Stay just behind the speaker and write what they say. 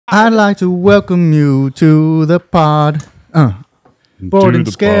I'd like to welcome you to the pod. Board and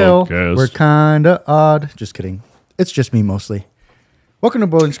scale. Podcast. We're kind of odd. Just kidding. It's just me mostly. Welcome to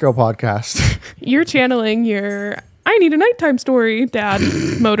Board and Scale podcast. You're channeling your I need a nighttime story dad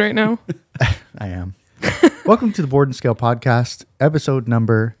mode right now. I am. Welcome to the Board and Scale podcast, episode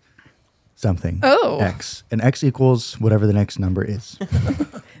number something. Oh. X. And X equals whatever the next number is. I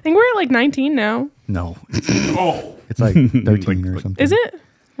think we're at like 19 now. No. It's like 13 or something. Is it?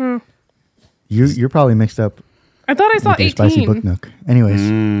 You're probably mixed up. I thought I saw with your spicy book 18. nook. Anyways.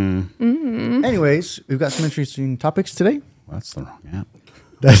 Mm-hmm. Anyways, we've got some interesting topics today. That's the wrong app.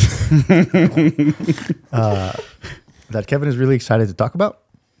 That Kevin is really excited to talk about.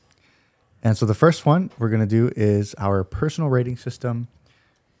 And so the first one we're going to do is our personal rating system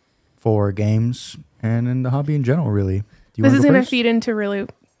for games and in the hobby in general, really. Do you This wanna is go going to first? feed into really...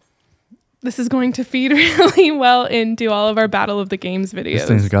 This is going to feed really well into all of our Battle of the Games This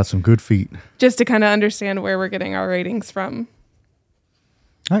thing's videos. got some good feet. Just to kind of understand where we're getting our ratings from.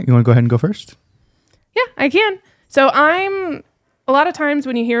 All right, you want to go ahead and go first? Yeah, I can. So a lot of times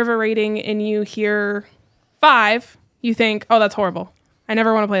when you hear of a rating and you hear 5, you think, oh, that's horrible. I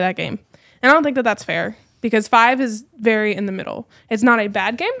never want to play that game. And I don't think that that's fair because 5 is very in the middle. It's not a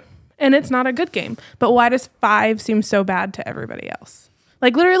bad game and it's not a good game. But why does 5 seem so bad to everybody else?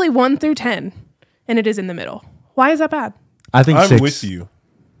 Like literally 1 through 10 and it is in the middle. Why is that bad? I think I'm 6. with you.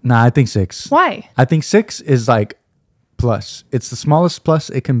 Nah, I think 6. Why? I think 6 is like plus. It's the smallest plus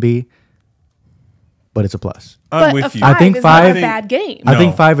it can be, but it's a plus. I'm but with a you. 5 I think is 5 not a bad game. I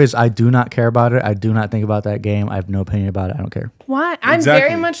think No. 5 is I do not care about it. I do not think about that game. I have no opinion about it. I don't care. Why? I'm Exactly.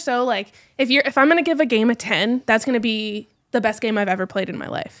 very much so like if I'm gonna give a game a 10, that's gonna be the best game I've ever played in my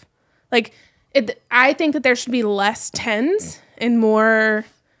life. Like I think that there should be less 10s and more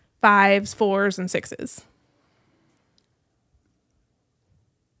 5s, 4s, and 6s.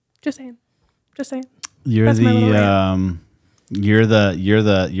 Just saying. Just saying. You're That's my little you're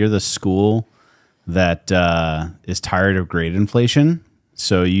the school that is tired of grade inflation.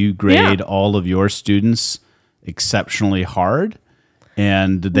 So you grade Yeah. all of your students exceptionally hard,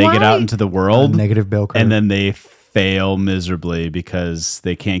 and they get Why? out into the world, Negative bell curve. and then they fail miserably because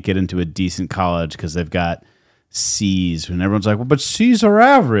they can't get into a decent college because they've got C's. And everyone's like, well, but C's are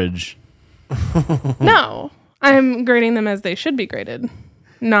average. No. I'm grading them as they should be graded,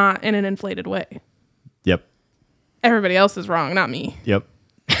 not in an inflated way. Yep. Everybody else is wrong, not me. Yep.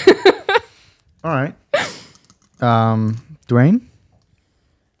 All right. Dwayne?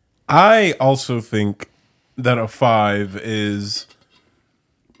 I also think that a 5 is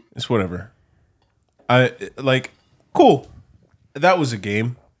whatever. I like cool. That was a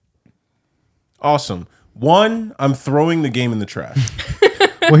game. Awesome. 1, I'm throwing the game in the trash.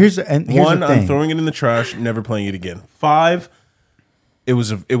 Well, here's the thing. I'm throwing it in the trash, never playing it again. 5, it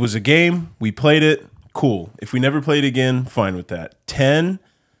was a game. We played it. Cool. If we never played again, fine with that. 10,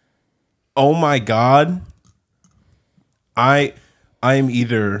 oh my God. I am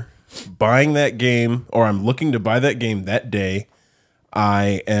either buying that game or I'm looking to buy that game that day.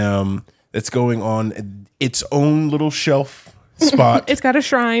 It's going on its own little shelf spot. It's got a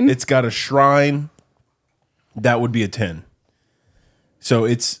shrine. It's got a shrine. That would be a 10. So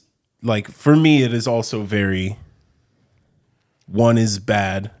it's like, for me, it is also very, 1 is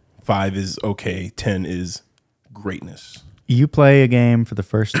bad, 5 is okay, 10 is greatness. You play a game for the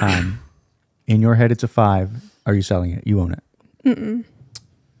first time. In your head, it's a 5. Are you selling it? You own it.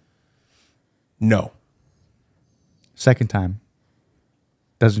 No. Second time.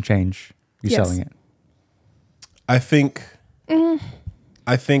 Doesn't change. You're Yes. selling it. I think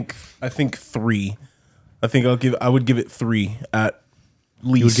 3. I would give it 3 at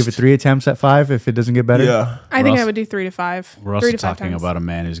least. You would give it 3 attempts at 5 if it doesn't get better? Yeah. I think I Ross- would do 3 to 5. We're 3 also to 5 talking times. about a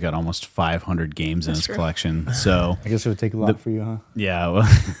man who's got almost 500 games in his true. collection. So, I guess it would take a lot for you, huh? yeah. Well,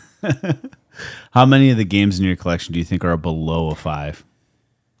 how many of the games in your collection do you think are below a 5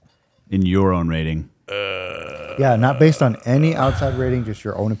 in your own rating? Yeah, not based on any outside rating, just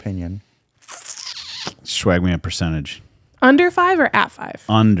your own opinion. Swag me a percentage. Under 5 or at 5?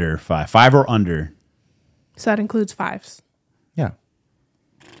 Under 5. 5 or under. So that includes 5s. Yeah.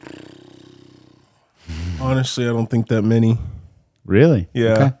 Honestly, I don't think that many. Really?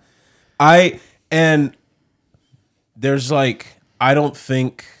 Yeah. Okay. And there's like, I don't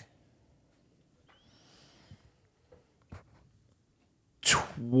think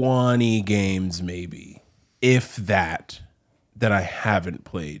 20 games maybe, if that I haven't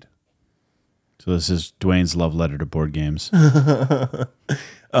played. So this is Dwayne's love letter to board games. And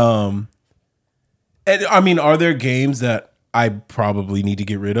I mean, are there games that I probably need to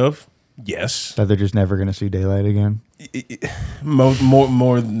get rid of? Yes. That they're just never going to see daylight again.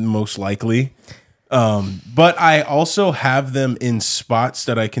 Most likely. But I also have them in spots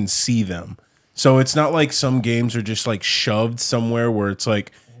that I can see them. So it's not like some games are just like shoved somewhere where it's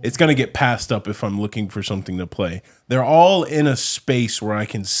like it's going to get passed up if I'm looking for something to play. They're all in a space where I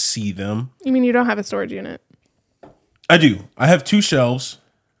can see them. You mean you don't have a storage unit? I do. I have 2 shelves,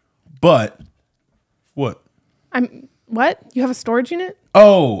 but what? What? You have a storage unit?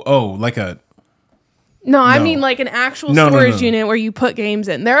 Oh, like a... No, I No. mean like an actual No, storage no. unit where you put games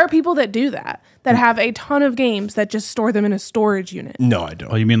in. There are people that do that have a ton of games that just store them in a storage unit. No, I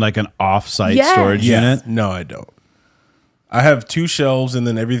don't. Oh, you mean like an off-site Yes. storage Yeah. unit? No, I don't. I have 2 shelves, and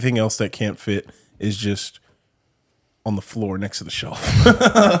then everything else that can't fit is just on the floor next to the shelf.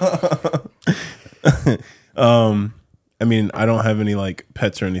 I mean, I don't have any like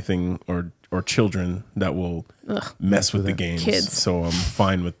pets or anything or children that will mess with the games, Kids. so I'm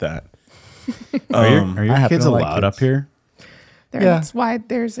fine with that. Are your, I kids happen to like allowed kids. up here? That's why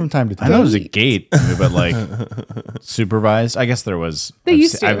there's From time to I time. know there's a gate, but like supervised. I guess there was. They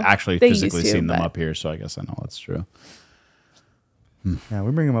used to. I've actually They physically used to, seen them but- up here, so I guess I know that's true. Yeah,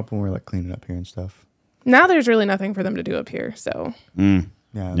 we bring them up when we're like cleaning up here and stuff. now there's really nothing for them to do up here. So Yeah.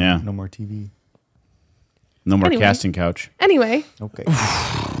 Yeah. No more TV. No more Anyway. casting couch. anyway, Okay.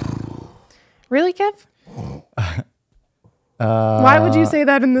 really, Kev? Why would you say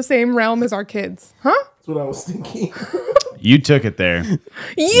that in the same realm as our kids? Huh? That's what I was thinking. You took it there.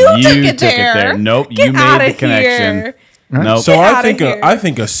 You took it there. Nope. Get you made outta the connection. here. Nope. So outta I think here. I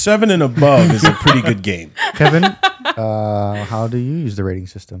think a 7 and above is a pretty good game. Kevin, how do you use the rating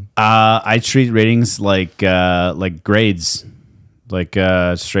system? I treat ratings like grades, like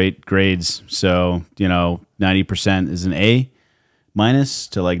straight grades. So 90% is an A minus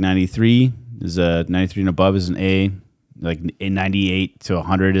to like 93 is a 93 and above is an A. Like a 98 to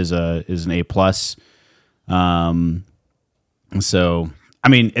 100 is an A plus. So I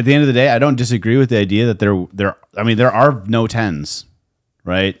mean, at the end of the day, I don't disagree with the idea that there are no 10s,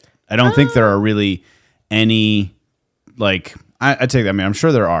 right? I don't think there are really any like I take that. I mean, I'm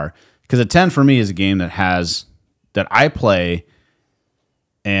sure there are, because a 10 for me is a game that I play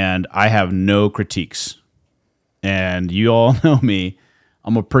and I have no critiques. And you all know me,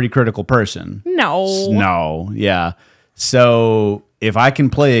 I'm a pretty critical person. No, yeah. So if I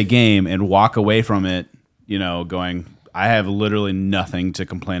can play a game and walk away from it, going, I have literally nothing to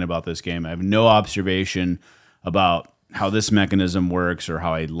complain about this game. I have no observation about how this mechanism works or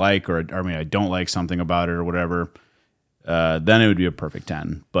how I like I don't like something about it or whatever. Then it would be a perfect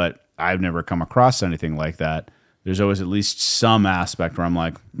 10. But I've never come across anything like that. There's always at least some aspect where I'm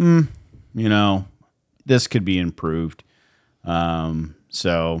like, this could be improved.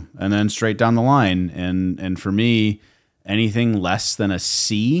 So, and then straight down the line. And for me, anything less than a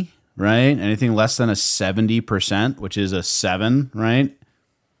C, right? Anything less than a 70%, which is a 7, right?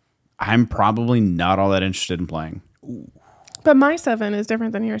 I'm probably not all that interested in playing. But my 7 is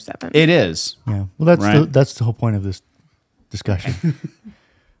different than your 7. It is. Yeah. Well, Right. that's the whole point of this discussion.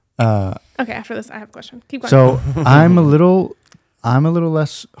 Okay, after this, I have a question. Keep going. So I'm a little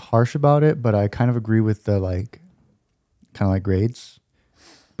less harsh about it, but I kind of agree with the kind of like grades.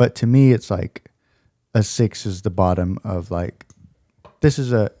 But to me, it's like a 6 is the bottom of this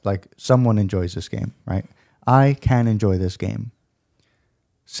is someone enjoys this game, right? I can enjoy this game.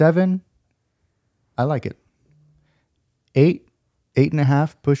 7, I like it. 8,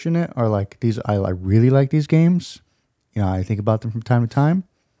 8.5, pushing it are like these. I really like these games. I think about them from time to time.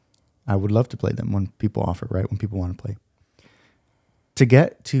 I would love to play them when people offer, right? When people want to play. To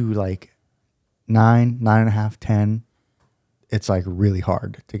get to 9, 9.5, 10, it's really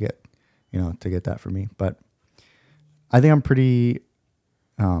hard to get, to get that for me. But I think I'm pretty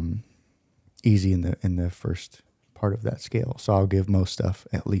easy in the first part of that scale. So I'll give most stuff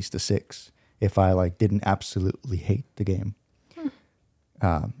at least a 6 if I didn't absolutely hate the game.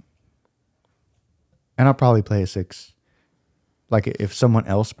 And I'll probably play a 6. If someone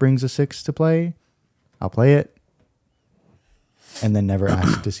else brings a 6 to play, I'll play it and then never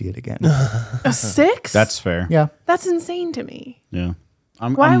ask to see it again. a 6? That's fair. Yeah. That's insane to me. Yeah.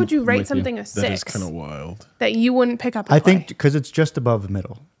 Why would you rate with something a 6 That is kind of wild. that you wouldn't pick up and I play? think because it's just above the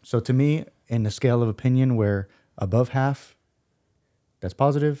middle. So to me, in the scale of opinion, where above half, that's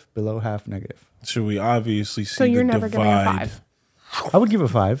positive, below half, negative. So we obviously see so. You're the never giving a divide. 5. I would give a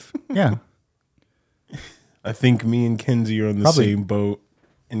 5. Yeah. I think me and Kenzie are on the Probably. same boat,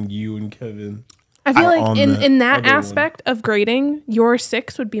 and you and Kevin. I feel are like on in the that other one. aspect of grading, your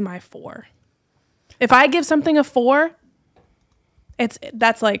 6 would be my 4. If I give something a 4,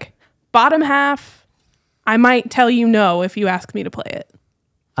 that's bottom half. I might tell you no if you ask me to play it.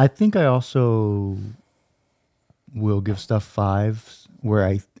 I think I also will give stuff 5s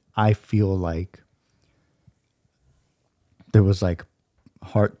where I feel like there was like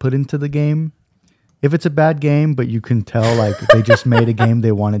heart put into the game. If it's a bad game, but you can tell like they just made a game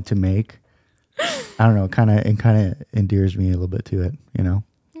they wanted to make. I don't know. It kind of endears me a little bit to it. You know.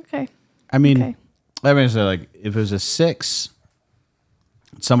 Okay. I mean, Okay. I mean, so like if it was a 6,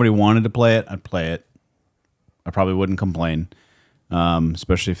 somebody wanted to play it, I'd play it. I probably wouldn't complain,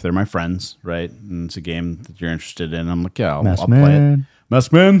 especially if they're my friends, right? And it's a game that you're interested in. I'm like, yeah, I'll play it.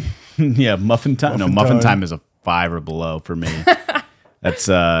 Messman, yeah, Muffin Time. No, Muffin Time is a 5 or below for me. It's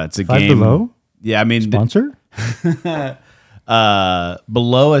a 5 game below? Yeah, I mean, Sponsor?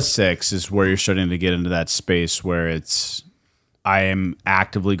 below a 6 is where you're starting to get into that space where I am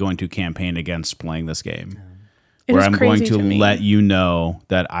actively going to campaign against playing this game. It where is I'm going crazy to me. let you know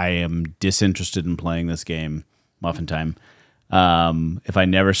that I am disinterested in playing this game, Muffin Time. If I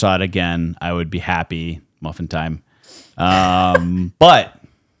never saw it again, I would be happy, Muffin Time. But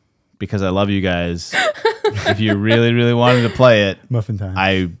because I love you guys, if you really, really wanted to play it, Muffin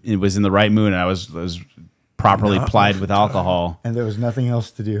Time. it was in the right mood and I was properly plied with alcohol. And there was nothing else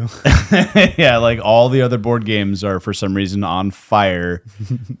to do. Yeah, like all the other board games are for some reason on fire.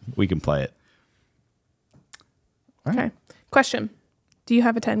 We can play it. Okay. Question. Do you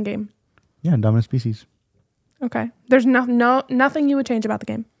have a 10 game? Yeah, Dominant Species. Okay. There's nothing you would change about the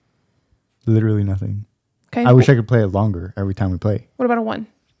game. Literally nothing. Okay. I wish I could play it longer every time we play. What about a 1?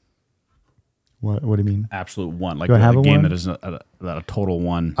 What do you mean? Absolute 1. Like Do I have a a game 1? that is a total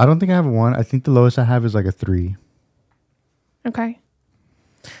 1. I don't think I have a 1. I think the lowest I have is like a 3. Okay.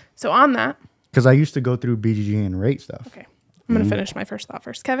 So on that, Because I used to go through BGG and rate stuff. okay, I'm going to finish my first thought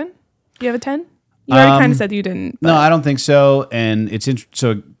first. Kevin, do you have a 10? You already kind of said you didn't. No, I don't think so. And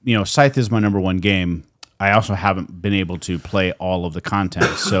so Scythe is my number 1 game. I also haven't been able to play all of the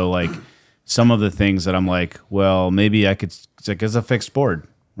content. So like some of the things that I'm like, well, maybe I could. It's like it's a fixed board,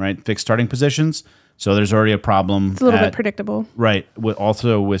 right? Fixed starting positions. So there's already a problem. It's a little bit predictable. Right.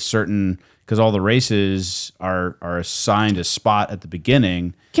 Also with certain, because all the races are assigned a spot at the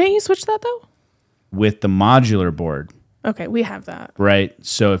beginning Can't you switch that though? with the modular board. Okay, we have that. Right.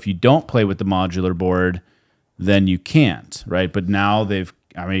 So if you don't play with the modular board, then you can't. Right. But now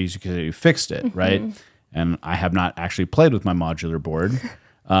you fixed it. Right. And I have not actually played with my modular board.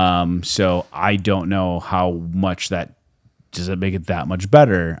 So I don't know how much does it make it that much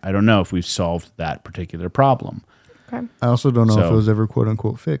better? I don't know if we've solved that particular problem. Okay. I also don't know if So- it was ever quote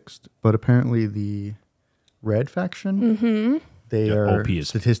unquote fixed, but apparently the red faction, they Yeah, are OP is-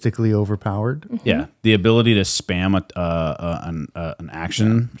 statistically overpowered. Yeah. The ability to spam an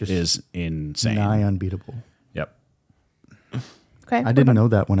action just is insane. Nigh unbeatable. Yep. Okay. I didn't know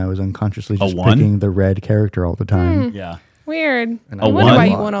that when I was unconsciously just 1? picking the red character all the time. Yeah. Weird. And I I wonder won. why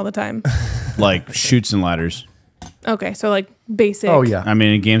you won all the time. Like shoots and ladders. Okay, so like basic. Oh yeah. I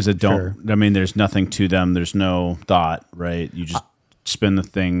mean, in games that don't, Sure. I mean, there's nothing to them. There's no thought, right? You just spin the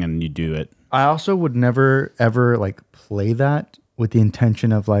thing and you do it. I also would never ever like play that with the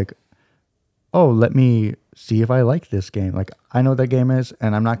intention of like, oh, let me see if I like this game. Like I know what that game is,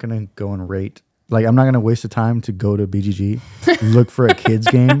 and I'm not gonna go and rate. Like I'm not gonna waste the time to go to BGG, look for a kids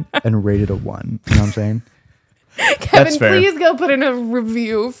game, and rate it a 1. You know what I'm saying? Kevin, That's fair. please go put in a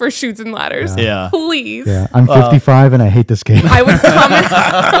review for Shoots and Ladders. Yeah. Please. Yeah, I'm 55 and I hate this game. I would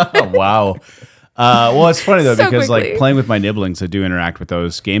comment. Oh, wow. Well, it's funny though, So because quickly. like playing with my nibblings, I do interact with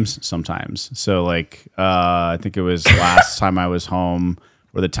those games sometimes. So like, I think it was last time I was home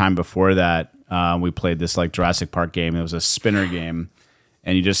or the time before that, we played this like Jurassic Park game. It was a spinner game,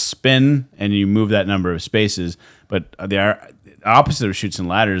 and you just spin and you move that number of spaces. But the opposite of Shoots and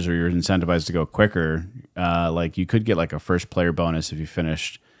Ladders, or you're incentivized to go quicker. Like you could get like a first player bonus if you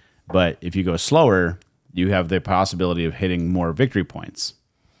finished, but if you go slower, you have the possibility of hitting more victory points.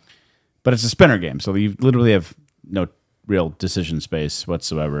 But it's a spinner game, so you literally have no real decision space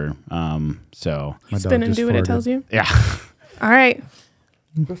whatsoever. So My dog Spin and just do what it farted. tells you. yeah, All right.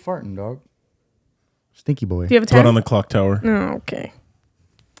 Quit farting, dog. Stinky boy. Do you have a Put 10? on the clock tower. Oh, okay.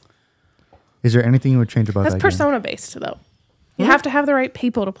 Is there anything you would change about That's that game? persona based though. You have to have the right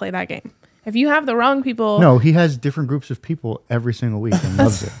people to play that game. If you have the wrong people, No, he has different groups of people every single week and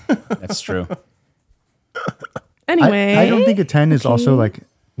loves it. that's true. anyway. I don't think a 10 is also Okay. like,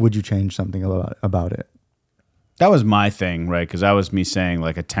 would you change something about it? That was my thing, right? Because that was me saying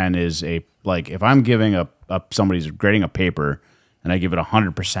like a 10 is like if I'm giving somebody's grading a paper and I give it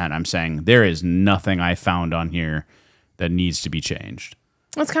 100%, I'm saying there is nothing I found on here that needs to be changed.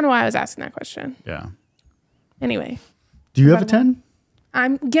 That's kind of why I was asking that question. Yeah. Anyway, Do you have a 10?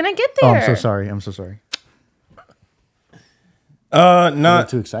 I'm gonna get Oh, there. I'm so sorry. I'm so sorry. Not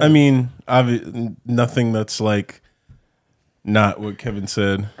too excited? I mean, nothing that's like not what Kevin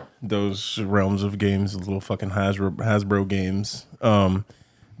said. Those realms of games, the little fucking Hasbro games.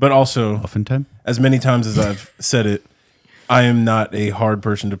 But also, Muffin time. as many times as I've said it, I am not a hard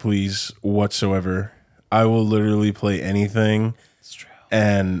person to please whatsoever. I will literally play anything,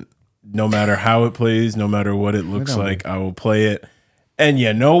 and no matter how it plays, no matter what it looks like, I will play it. And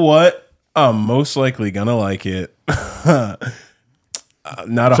you know what? I'm most likely gonna like it.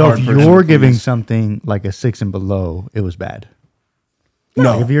 Not a So hard if person. you're to giving please. something like a 6 and below, it was bad.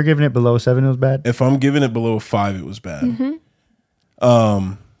 no, Like if you're giving it below 7, it was bad. if I'm giving it below a 5, it was bad. Name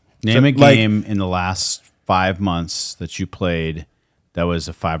a like- game in the last 5 months that you played that was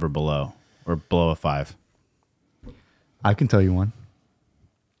a 5 or below, or below a 5. I can tell you one.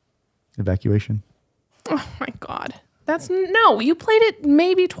 Evacuation. Oh my god. No, you played it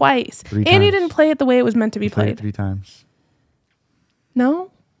maybe twice. 3 And you times. didn't play it the way it was meant to be Played it played. 3 times. No? It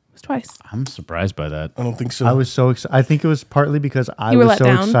was twice. I'm surprised by that. I don't think so. I was so excited. I think it was partly because I You were was let so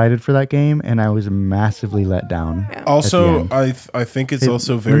down? excited for that game, and I was massively let down. Yeah. Also, at the I think it's Hey,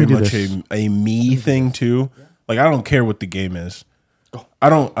 also let me very do much this. a me thing too. Like I don't care what the game is. I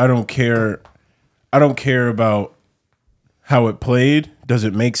don't care about how it played. Does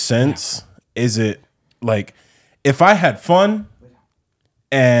it make sense? Is it like if I had fun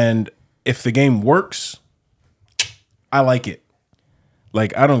and if the game works, I like it.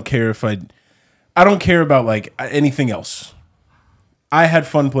 Like I don't care about like anything else. I had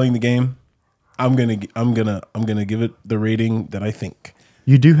fun playing the game. I'm gonna give it the rating that I think.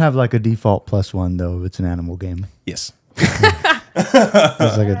 You do have like a default +1 though. If it's an animal game. Yes.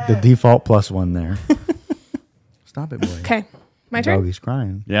 There's like the default +1 there. Stop it, boy. Okay. My turn. Doggy's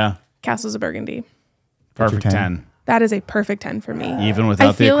crying. Yeah, Castles of Burgundy. perfect 10? 10. That is a perfect 10 for me. Even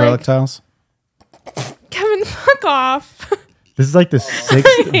without the feel acrylic like- tiles. Kevin, fuck off. This is like the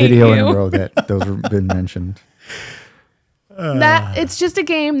 6th video in you. a row that those have been mentioned. That it's just a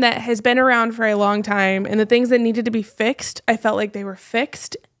game that has been around for a long time, and the things that needed to be fixed, I felt like they were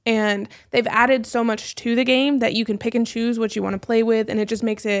fixed, and they've added so much to the game that you can pick and choose what you want to play with, and it just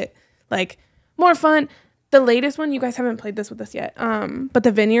makes it like more fun. The latest one, you guys haven't played this with us yet, but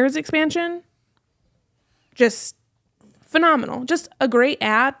the Vineyards expansion, just phenomenal. Just a great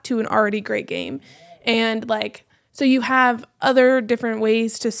add to an already great game, and like so you have other different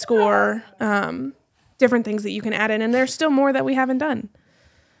ways to score. Different things that you can add in, and there's still more that we haven't done.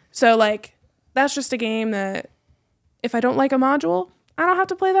 So like that's just a game that if I don't like a module, I don't have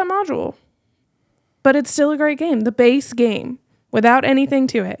to play that module. But it's still a great game. The base game without anything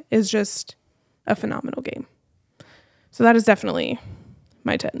to it is just a phenomenal game. So that is definitely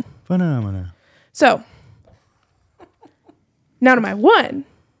my 10. Phenomena. So now to my 1.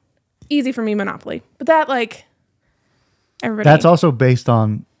 Easy for me, Monopoly. But that like everybody That's also based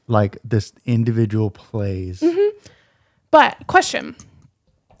on like this individual plays. But question,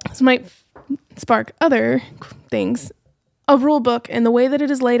 this might spark other things. A rule book and the way that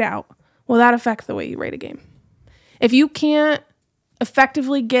it is laid out, will that affect the way you rate a game? If you can't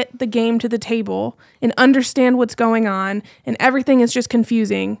effectively get the game to the table and understand what's going on and everything is just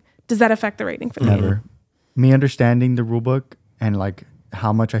confusing, does that affect the rating for the game? Never. Me understanding the rule book and like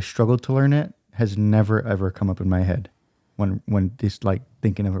how much I struggled to learn it has never ever come up in my head when just like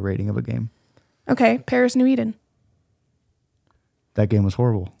thinking of a rating of a game. Okay, Paris, New Eden. That game was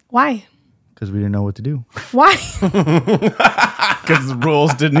horrible Why? because we didn't know what to do Why? Because the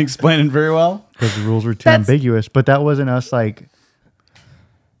rules didn't explain it very well. because the rules were too That's- ambiguous. But that wasn't us like,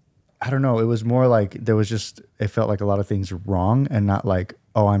 I don't know. It was more like there was just, it felt like a lot of things were wrong and not like,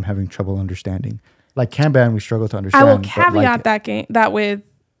 oh, I'm having trouble understanding. Like Kanban, we struggle to understand. I will but, caveat like,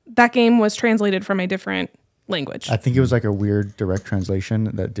 that game was translated from a different language. I think it was like a weird direct translation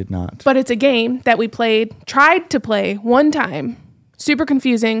that did not. But it's a game that we tried to play one time. Super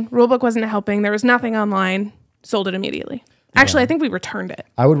confusing. Rulebook wasn't helping. There was nothing online. Sold it immediately. Actually, I think we returned it.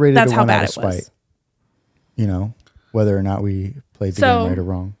 I would rate it That's a how 1 out bad of it was. spite. You know, whether or not we played the So- game right or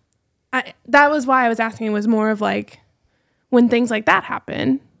wrong. That was why I was asking. Was more of like when things like that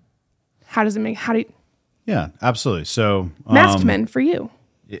happen. How do you Yeah, absolutely. So, Masked Men for you?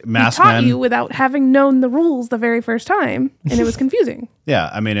 Masked Taught Men. you without having known the rules the very first time, and it was confusing. Yeah,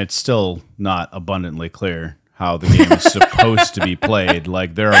 I mean, it's still not abundantly clear how the game is supposed to be played.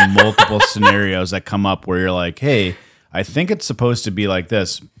 Like, there are multiple scenarios that come up where you're like, hey, I think it's supposed to be like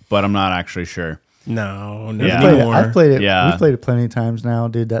this, but I'm not actually sure. No, never Yeah. anymore. I've played it. Yeah. We've played it plenty of times now,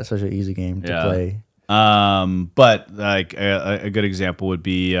 dude. That's such an easy game to Yeah. play. But like a good example would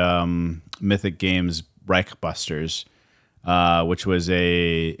be Mythic Games Reichbusters, which was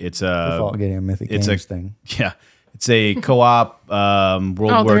Default getting a Mythic it's Games a thing. yeah, It's a co-op World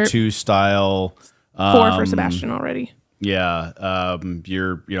Oh, War they're- II style. 4 for Sebastian already. Yeah,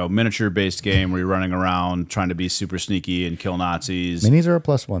 you're miniature based game where you're running around trying to be super sneaky and kill Nazis. Minis are a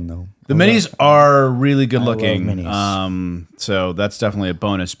 +1 though. The minis are really good love looking. minis. So that's definitely a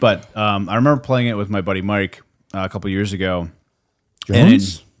bonus. But I remember playing it with my buddy Mike a couple years ago.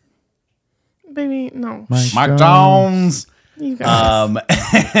 Jones? Baby, no. Mike Jones. You guys.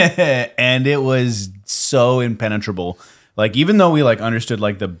 And it was so impenetrable. Like, even though we like understood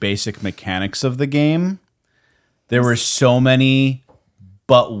like the basic mechanics of the game, there were so many,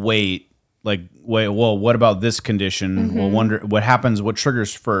 but wait, well, what about this condition? Well, wonder what happens, what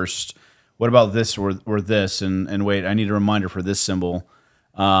triggers first? What about this or this? And wait, I need a reminder for this symbol.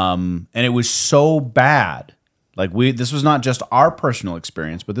 And it was so bad. Like, this was not just our personal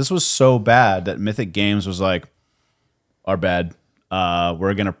experience, but this was so bad that Mythic Games was like, our bad.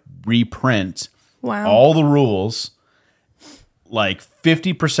 We're gonna reprint Wow. all the rules, like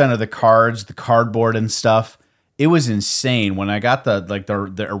 50% of the cards, the cardboard and stuff. It was insane. When I got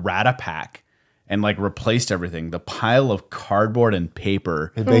the errata pack and like replaced everything, the pile of cardboard and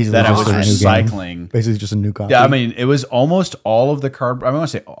paper Basically that I was just a new game. recycling. Basically just a new copy. Yeah, I mean, it was almost all of the card. I don't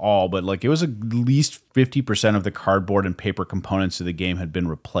want to say all, but like it was at least 50% of the cardboard and paper components of the game had been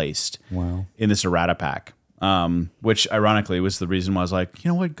replaced. Wow. In this errata pack, which ironically was the reason why I was like, you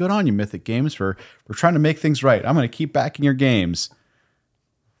know what, good on you, Mythic Games, for trying to make things right. I'm going to keep backing your games.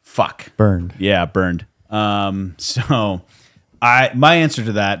 Fuck. Burned. Yeah, burned. So my answer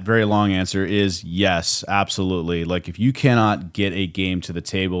to that very long answer is yes, absolutely. Like, if you cannot get a game to the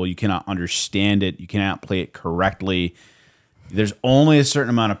table, you cannot understand it, you cannot play it correctly. There's only a certain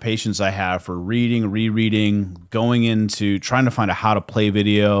amount of patience I have for reading, rereading, going into trying to find a how to play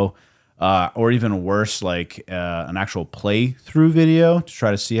video, or even worse, like an actual playthrough video to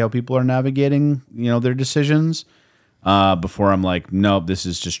try to see how people are navigating, their decisions. Before I'm like, nope, this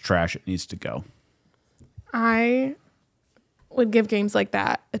is just trash. It needs to go. I would give games like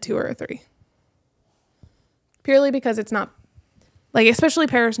that a 2 or a 3. Purely because it's not, like, especially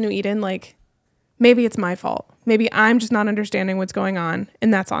Paris New Eden, like, maybe it's my fault. Maybe I'm just not understanding what's going on,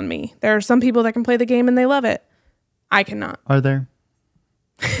 and that's on me. There are some people that can play the game and they love it. I cannot. Are there?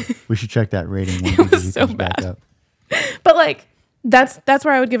 We should check that rating. When was DBZ so comes back bad. up. But, like, that's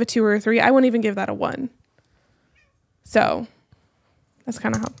where I would give a 2 or a 3. I wouldn't even give that a 1. So that's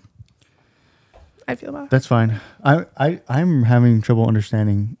kind of how I feel about it. That's fine. I'm having trouble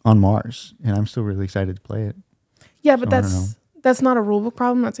understanding On Mars, and I'm still really excited to play it. Yeah, but So I don't know. that's not a rule book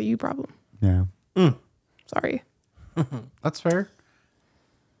problem. That's a you problem. Yeah. Sorry. That's fair.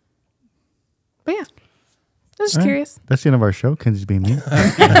 But yeah, I was just All right. curious. That's the end of our show. Kenzie's being me.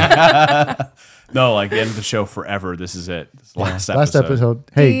 No, like the end of the show forever. This is it. This is the last Last episode. episode.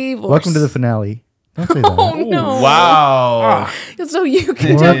 Hey, Divorce. welcome to the finale. Don't say that. Oh no! Wow. So you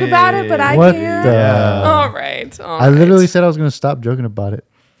can What? joke about it, but I What can't. the- All right. I literally said I was going to stop joking about it.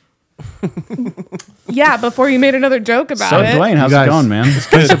 Yeah, before you made another joke about So it. Dwayne, how's You it guys- going, man?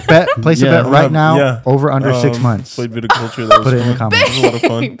 Place a bet. Place a Yeah. bet right now. Yeah. Over under 6 months. Played viticulture. That was Put it in the fun. comments. It was a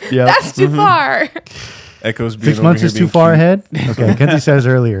lot of fun. Yeah. That's too far. Echoes being 6 over months here is too being far cute. ahead. Okay, Kenzie says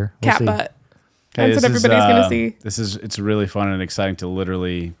earlier. We'll Cat see. butt. Hey, That's what this is, everybody's gonna see. It's really fun and exciting to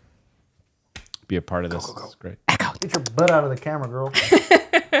literally be a part of this. It's great. Get your butt out of the camera, girl.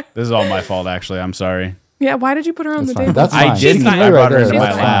 This is all my fault, actually. I'm sorry. Yeah, why did you put her on the Fine. table? That's fine. I She didn't. can I lay brought her there. into my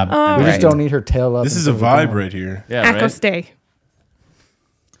That's lab. fine. All We right. just don't need her tail up. This is a until we vibe come. right here. Yeah, Echo right. stay.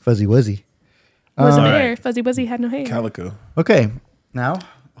 Fuzzy wuzzy. Wasn't All there. right. Fuzzy Wuzzy had no hair. Calico. Okay, now.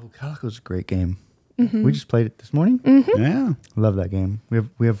 Oh, Calico's a great game. Mm-hmm. We just played it this morning. Yeah. Love that game.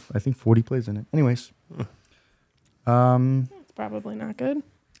 We have I think 40 plays in it. Anyways, It's probably not good.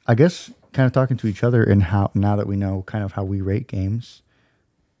 I guess kind of talking to each other and how now that we know kind of how we rate games,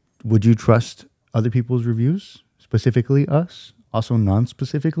 would you trust other people's reviews, specifically us, also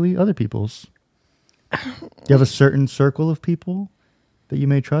non-specifically other people's? Do you have a certain circle of people that you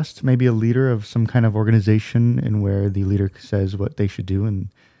may trust? Maybe a leader of some kind of organization, and where the leader says what they should do, and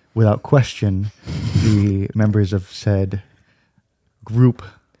without question, the members of said group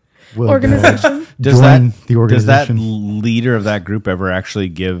will Organization. Does join that the does that organization. leader of that group ever actually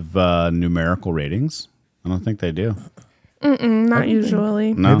give numerical ratings? I don't think they do. Not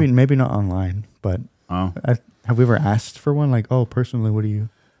usually. No. Maybe not online, but Oh. have we ever asked for one? Like, oh, personally, what do you?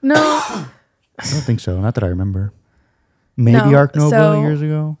 No. I don't think so. Not that I remember. Maybe No, Arc Nova so- years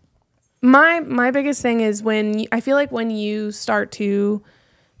ago. My biggest thing is I feel like when you start to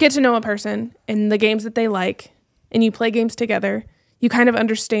get to know a person and the games that they like, and you play games together, you kind of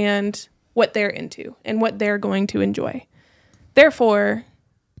understand what they're into and what they're going to enjoy. Therefore,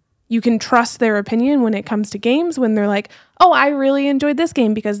 you can trust their opinion when it comes to games, when they're like, oh, I really enjoyed this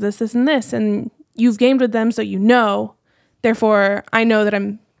game because this, and this. And you've gamed with them, so you know. Therefore, I know that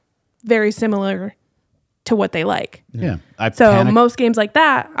I'm very similar to what they like. Yeah. So most games like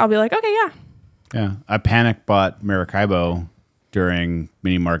that, I'll be like, okay, yeah. Yeah. I panic bought Maracaibo during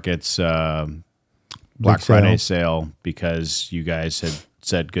Mini Market's Black Friday sale because you guys had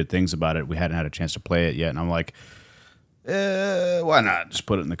said good things about it. We hadn't had a chance to play it yet. And I'm like, why not? Just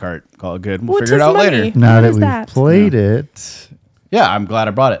put it in the cart. Call it good. We'll figure it out later. Now that we've played it. Yeah, I'm glad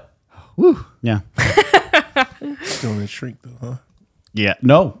I brought it. Woo. Yeah. Still in shrink though, huh? Yeah.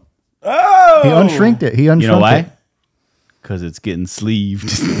 No. Oh, He unshrinked it. He unshrunk You know why? it. Because it's getting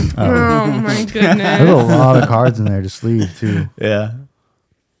sleeved. Oh my There's goodness. a lot of cards in there to sleeve too. Yeah.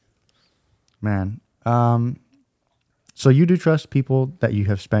 Man. So you do trust people that you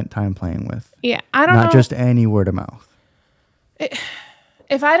have spent time playing with. Yeah, I don't know. Not just any word of mouth.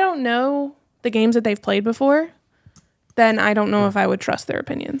 If I don't know the games that they've played before, then I don't know if I would trust their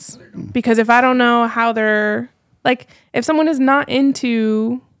opinions. Because if I don't know how they're, like, if someone is not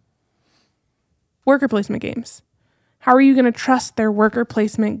into worker placement games, how are you going to trust their worker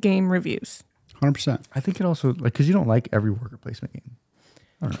placement game reviews? 100%. I think it also, like, because you don't like every worker placement game.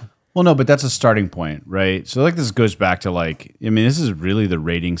 I don't know. Well, no, but that's a starting point, right? So, like, this goes back to, like, I mean, this is really the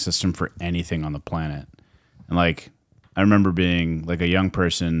rating system for anything on the planet. And, like, I remember being, like, a young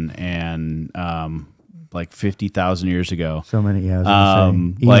person and, like, 50,000 years ago. So many, yeah. I was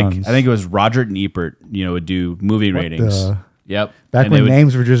gonna say, Like, eons. I think it was Roger and Ebert, you know, would do movie ratings. the- Yep. Back And they when would-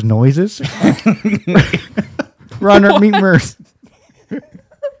 names were just noises. Ronald Meat Mirth.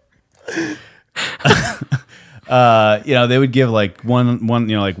 you know, they would give like one,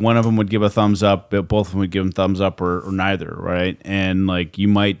 you know, like one of them would give a thumbs up, but both of them would give them thumbs up or neither, right? And like you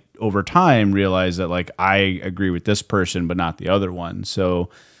might over time realize that like I agree with this person, but not the other one. So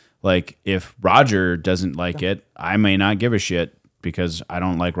like if Roger doesn't like it, I may not give a shit because I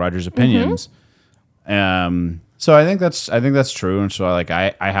don't like Roger's opinions. So I think that's true. And so I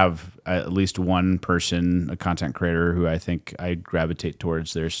have at least one person, a content creator who I think I gravitate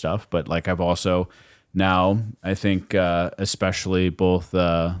towards their stuff. But like I've also now I think especially both you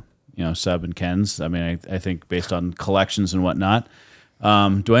know, Seb and Ken's. I mean I think based on collections and whatnot.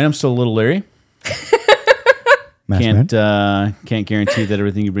 Dwayne, I'm still a little leery. Can't guarantee that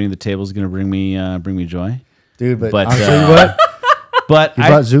everything you bring to the table is going to bring me joy. Dude, but But, I'll tell you what. But You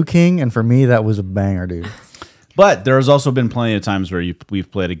brought Zoo King, and for me, that was a banger, dude. But there has also been plenty of times where we've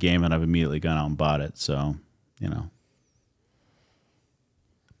played a game and I've immediately gone out and bought it. So, you know.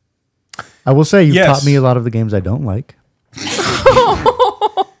 I will say you Yes. taught me a lot of the games I don't like.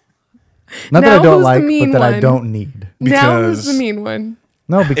 Not that Now I don't who's the like, but mean that I one? don't need. Now who's the Because- mean one?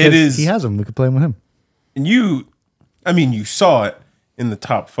 No, because It is- he has them. We could play them with him. And you saw it in the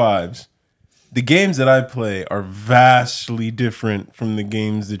top fives. The games that I play are vastly different from the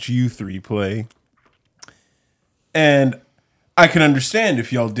games that you three play. And I can understand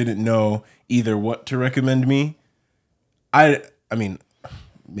if y'all didn't know either what to recommend me. I mean,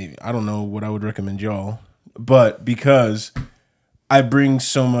 maybe I don't know what I would recommend y'all, but because I bring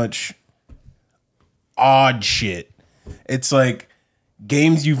so much odd shit. It's like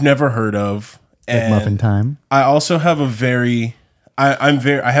games you've never heard of. Like And Muffin Time. I also have a very I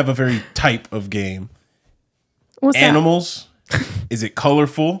have a very type of game. What's Animals. Is it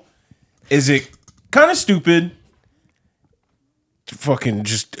colorful? Is it kind of stupid? Fucking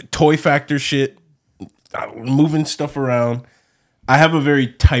just toy factor shit. Moving stuff around. I have a very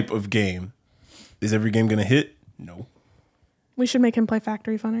type of game. Is every game gonna hit? No. that? We should make him play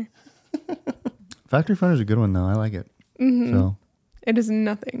Factory Funner. Factory Fun is a good one, though. I like it. So, It is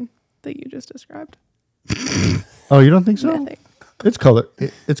nothing that you just described. oh, you don't think so? Nothing. It's color.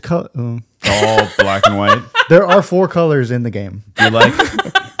 It's color. All black and white. There are 4 colors in the game. You like?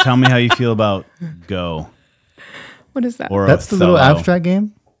 Tell me how you feel about Go What is that? or That's the little Othello. abstract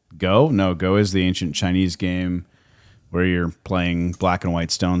game. Go? No, Go is the ancient Chinese game where you're playing black and white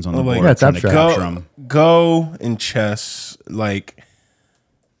stones on the like- board. Yeah, it's trying to abstract. capture Go, 'em. go in chess, like,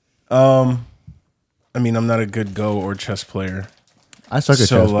 I mean, I'm not a good Go or chess player. I suck at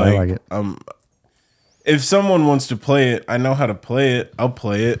So, chess, but I like it. If someone wants to play it, I know how to play it. I'll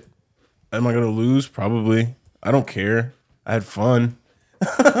play it. Am I going to lose? Probably. I don't care. I had fun.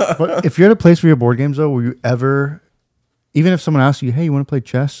 But if you're at a place where you have board games, though, will you ever, even if someone asks you, hey, you want to play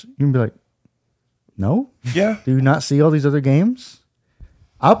chess? You can be like, no? Yeah. Do you not see all these other games?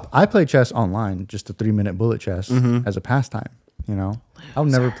 I play chess online, just a 3-minute bullet chess as a pastime. You know, I'll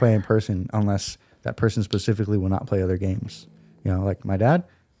never play in person unless that person specifically will not play other games. You know, like my dad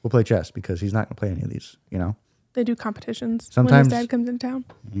will play chess because he's not going to play any of these. You know, They do competitions Sometimes- when his dad comes in town.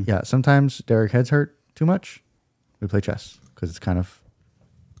 Yeah, sometimes Derek head's hurt too much. We play chess because it's kind of,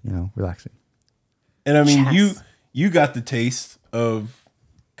 relaxing. And I mean, Chess. you got the taste of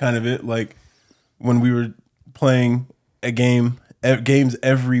kind of it, like when we were playing games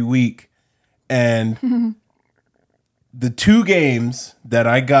every week, and the 2 games that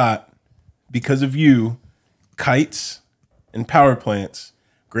I got because of you, Kites and Power Plants.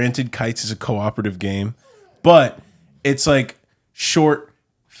 Granted, Kites is a cooperative game, but it's like short,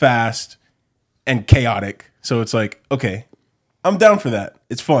 fast, and chaotic. So it's like, okay, I'm down for that.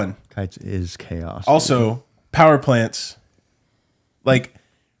 It's fun. Kites is chaos. Also, Power Plants, like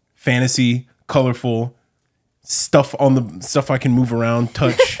fantasy, colorful stuff I can move around,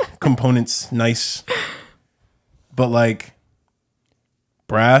 touch components, nice. But like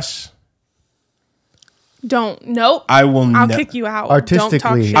Brass, Nope. I'll kick you out. Artistically- Don't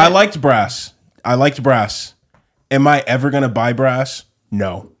talk shit. I liked Brass. Am I ever gonna buy Brass?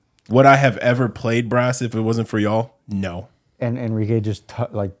 No. Would I have ever played Brass if it wasn't for y'all? No. And Enrique just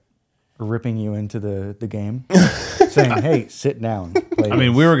ripping you into the game, saying, "Hey, sit down." Play I mean,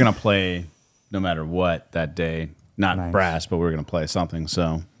 this." we were gonna play no matter what that day. Not Nice. Brass, but we were gonna play something.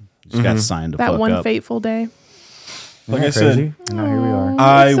 So just got signed to that fuck one up. fateful day. Like Isn't I that said, crazy? And now here we are.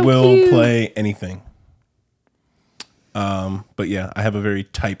 I so will cute. play anything. But yeah, I have a very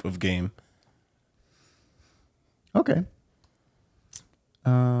type of game. Okay.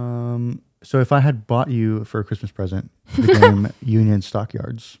 So if I had bought you for a Christmas present the game Union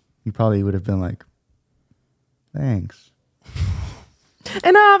Stockyards, you probably would have been like, "Thanks."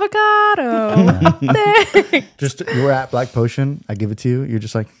 An avocado. Just you were at Black Potion, I give it to you. You're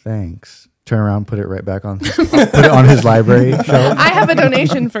just like, "Thanks." Turn around, put it right back on. Put it on his library shelf. I have a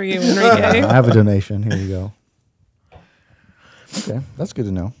donation for you, Enrique. I have a donation. Here you go. Okay, that's good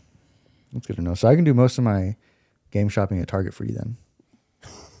to know. That's good to know. So I can do most of my game shopping at Target for you then.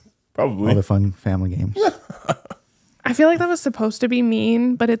 All Probably. the fun family games. I feel like that was supposed to be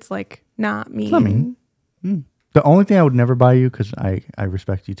mean, but it's like not mean. not mean. The only thing I would never buy you, because I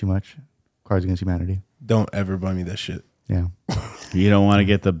respect you too much, Cards Against Humanity. Don't ever buy me that shit. Yeah. You don't want to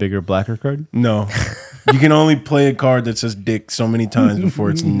get the bigger, blacker card? No. You can only play a card that says dick so many times before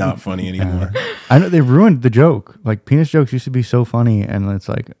it's not funny anymore. I know they ruined the joke. Like, penis jokes used to be so funny, and it's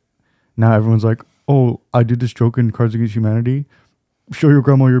like, now everyone's like, "Oh, I did this joke in Cards Against Humanity. Show your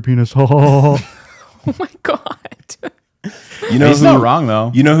grandma your penis." Oh my god. You know He's who, not wrong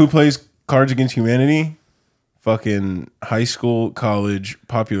though. You know who plays Cards Against Humanity? Fucking high school, college,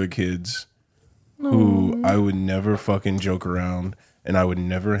 popular kids who I would never fucking joke around and I would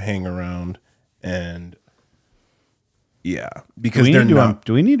never hang around. And yeah, because they're not.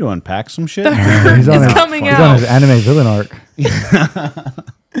 Do we need to unpack some shit? He's on, It's his, coming he's on out. his anime villain arc.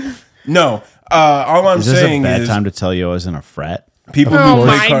 No, all I'm Is this a saying bad is time to tell you I was in a frat? people Oh who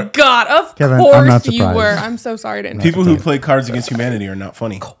play my god. Of Kevin, I'm course not you surprised. were. I'm so sorry to interrupt. people who play Cards Against Humanity are not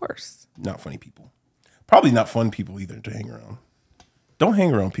funny. Of course. Not funny people. Probably not fun people either to hang around. Don't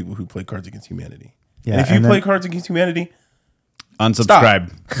hang around people who play Cards Against Humanity. Yeah, and if you and play then- Cards Against Humanity,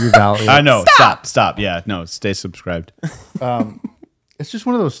 Unsubscribe. You're valid. I know. Stop. Yeah. No, stay subscribed. It's just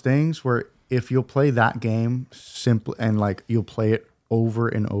one of those things where if you'll play that game simple and like you'll play it over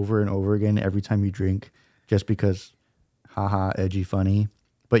and over and over again every time you drink, just because, haha, edgy, funny,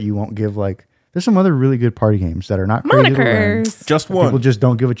 but you won't give like. There's some other really good party games that are not crazy to learn. Monikers. just People one. just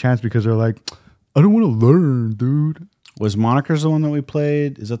don't give a chance because they're like, "I don't want to learn, dude." Was Monikers the one that we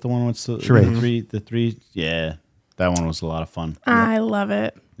played? Is that the one with the Charades. three? Yeah, that one was a lot of fun. I love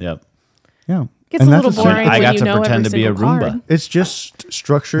it. Yep. Yeah. Gets And a that's little a sim- boring I when got you to know pretend every to be a single Roomba. card. It's just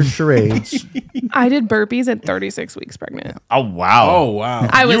structured charades. I did burpees at 36 weeks pregnant. Oh wow. Oh wow!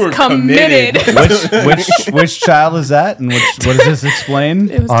 I You was were committed. Which child is that? And what does this explain?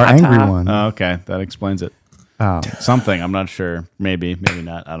 It was Our Tata. angry one. Oh, okay, that explains it. Something. I'm not sure. Maybe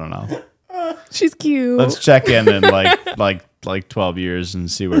not. I don't know. She's cute. Let's check in like 12 years and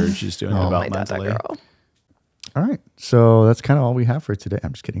see where she's doing oh my Tata developmentally. girl. All right. So that's kind of all we have for today.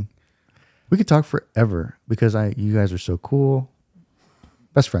 I'm just kidding. We could talk forever because you guys are so cool.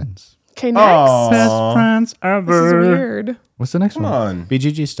 Best friends. Okay, next. Best friends ever. This is weird. What's the next Come one? on.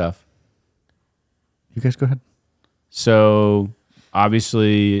 BGG stuff. You guys go ahead. So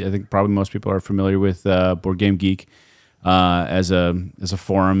obviously, I think probably most people are familiar with Board Game Geek as a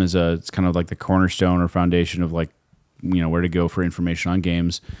forum. It's kind of like the cornerstone or foundation of like where to go for information on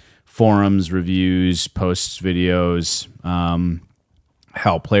games, forums, reviews, posts, videos,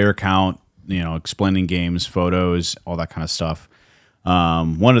 player count, explaining games, photos, all that kind of stuff.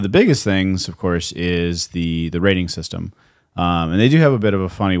 One of the biggest things, of course, is the rating system. And they do have a bit of a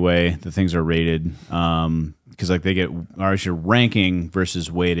funny way that things are rated, kind because like they get or your ranking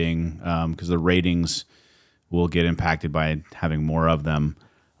versus weighting because the ratings will get impacted by having more of them.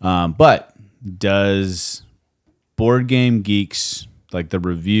 But does Board Game Geeks, like the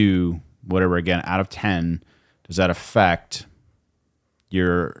review, whatever, again, out of 10, does that affect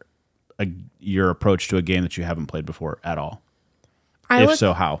your approach to a game that you haven't played before at all? If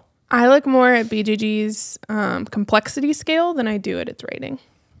so, how? I look more at BGG's complexity scale than I do at its rating.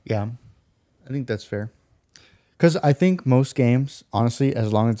 Yeah, I think that's fair. Because I think most games, honestly,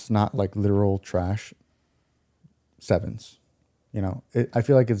 as long as it's not like literal trash, 7s. You know, I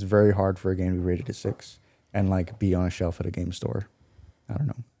feel like it's very hard for a game to be rated a 6 and like be on a shelf at a game store. I don't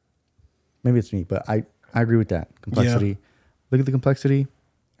know. Maybe it's me, but I agree with that. Complexity. Yeah. Look at the complexity.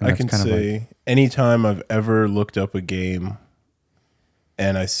 I can say anytime I've ever looked up a game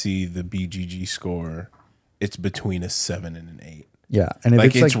and I see the BGG score, it's between a 7 and an 8. Yeah, and if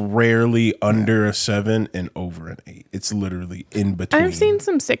like it's rarely under a 7 and over an 8. It's literally in between. I've seen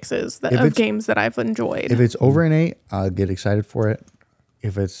some 6s of games that I've enjoyed. If it's over an 8, I'll get excited for it.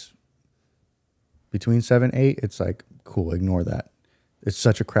 If it's between 7 8, it's like cool. Ignore that. It's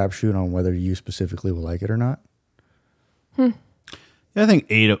such a crapshoot on whether you specifically will like it or not. Yeah, I think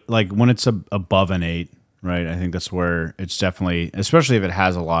 8, like when it's above an 8, right? I think that's where it's definitely, especially if it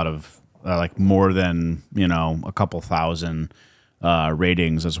has a lot of like more than a couple thousand.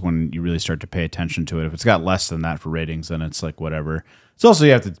 Ratings, that's when you really start to pay attention to it. If it's got less than that for ratings, then it's like whatever. It's also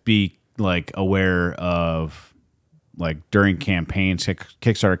you have to be like aware of like during campaigns,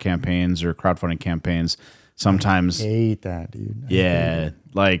 Kickstarter campaigns or crowdfunding campaigns. Sometimes I hate that, dude.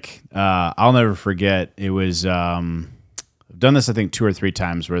 Like I'll never forget. It was I've done this I think 2 or 3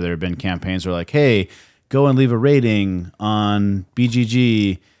 times where there have been campaigns where like, hey, go and leave a rating on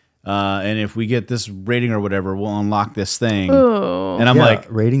BGG. And if we get this rating or whatever, we'll unlock this thing. Ooh. And I'm like,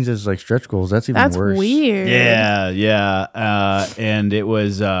 ratings is like stretch goals. That's even worse. That's weird. Yeah. And it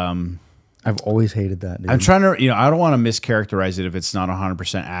was. I've always hated that. Dude. I'm trying to, I don't want to mischaracterize it if it's not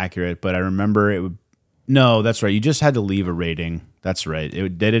 100% accurate, but I remember it would. No, that's right. You just had to leave a rating. That's right. They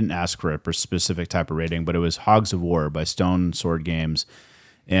didn't ask for a specific type of rating, but it was Hogs of War by Stone Sword Games.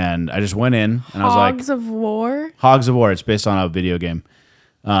 And I just went in and I was like, Hogs of War? Hogs of War. It's based on a video game.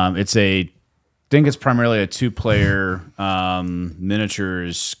 I think it's primarily a 2-player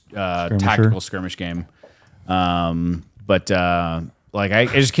miniatures tactical skirmish game. But like I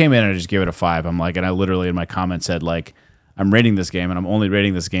just came in and I just gave it a 5. I'm like, and I literally in my comment said like, I'm rating this game and I'm only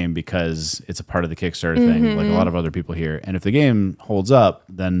rating this game because it's a part of the Kickstarter thing, like a lot of other people here. And if the game holds up,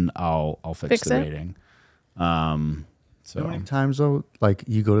 then I'll fix the rating. So many times though, like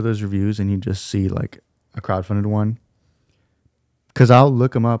you go to those reviews and you just see like a crowdfunded one. Because I'll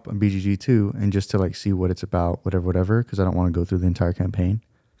look them up on BGG too, and just to like see what it's about, whatever. Because I don't want to go through the entire campaign,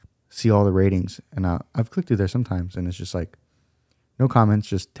 see all the ratings, and I've clicked through there sometimes, and it's just like no comments,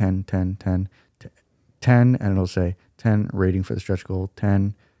 just 10, 10, 10, 10, and it'll say 10 rating for the stretch goal,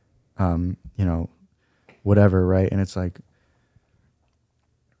 10, whatever, right? And it's like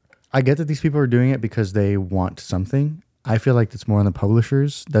I get that these people are doing it because they want something. I feel like it's more on the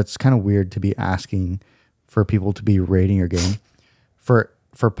publishers. That's kind of weird to be asking for people to be rating your game.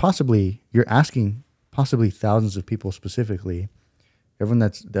 For possibly, you're asking possibly thousands of people specifically, everyone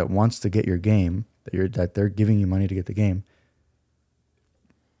that wants to get your game, that they're giving you money to get the game,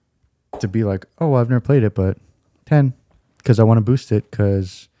 to be like, oh, well, I've never played it, but 10, because I want to boost it,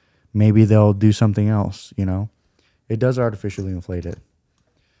 because maybe they'll do something else, It does artificially inflate it.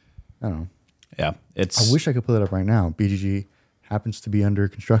 I don't know. Yeah. I wish I could pull it up right now. BGG happens to be under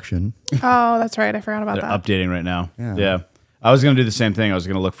construction. Oh, that's right. I forgot about They're that. updating right now. Yeah. I was going to do the same thing. I was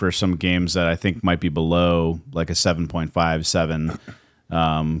going to look for some games that I think might be below like a 7.5, 7.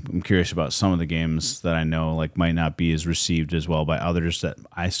 I'm curious about some of the games that I know like might not be as received as well by others that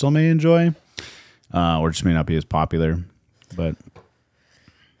I still may enjoy, or just may not be as popular. But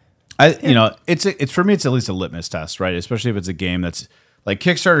it's for me, it's at least a litmus test, right? Especially if it's a game that's like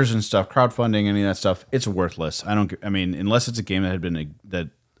Kickstarters and stuff, crowdfunding, any of that stuff. It's worthless. Unless it's a game that had been that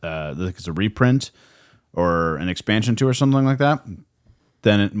it's a reprint or an expansion to or something like that,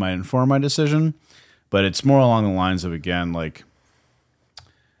 then it might inform my decision. But it's more along the lines of, again,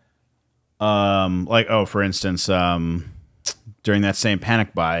 for instance, during that same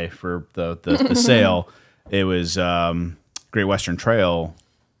panic buy for the sale, it was Great Western Trail,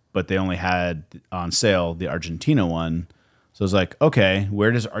 but they only had on sale the Argentina one. So I was like, okay,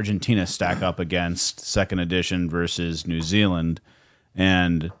 where does Argentina stack up against second edition versus New Zealand?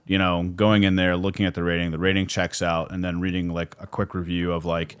 And, going in there, looking at the rating checks out, and then reading like a quick review of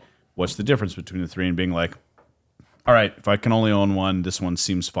like, what's the difference between the three, and being like, all right, if I can only own one, this one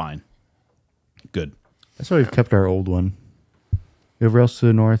seems fine. Good. That's why we've kept our old one. We have Rails to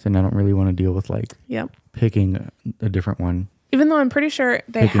the North, and I don't really want to deal with like Yep. picking a different one. Even though I'm pretty sure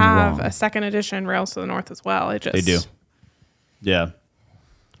they Picking have wrong. a second edition Rails to the North as well. It just They do. Yeah.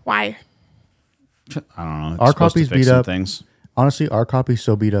 Why? I don't know. It's Our supposed to copy's fix beat some up. things. Honestly, our copy's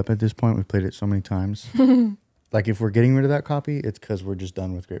so beat up at this point. We've played it so many times. Like, if we're getting rid of that copy, it's because we're just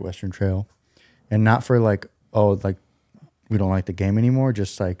done with Great Western Trail. And not for like, oh, like, we don't like the game anymore.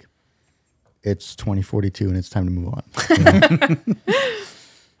 Just like, it's 2042 and it's time to move on. You know?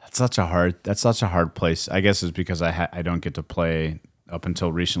 That's such a hard place. I guess it's because I don't get to play up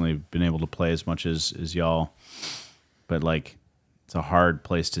until recently. Been able to play as much as y'all, but like it's a hard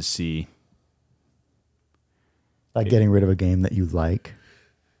place to see. Like getting rid of a game that you like.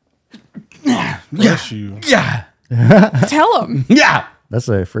 Bless you. Yeah, Tell them. yeah. That's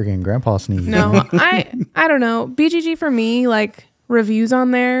a freaking grandpa sneeze. No, I don't know. BGG for me, like reviews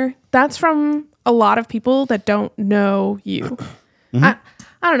on there, that's from a lot of people that don't know you.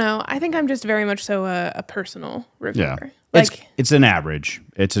 I don't know. I think I'm just very much so a personal Yeah. reviewer. Like It's an average.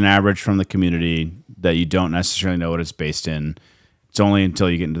 It's an average from the community that you don't necessarily know what it's based in. It's only until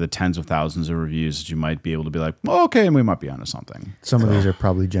you get into the tens of thousands of reviews that you might be able to be like, oh, okay, we might be onto something. Some of these are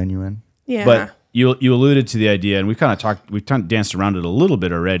probably genuine. yeah. But you alluded to the idea, and we've danced around it a little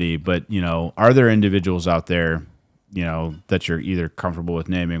bit already. But you know, are there individuals out there, you know, that you're either comfortable with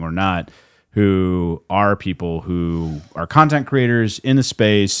naming or not, who are people who are content creators in the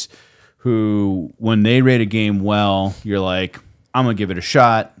space, who when they rate a game well, you're like, I'm gonna give it a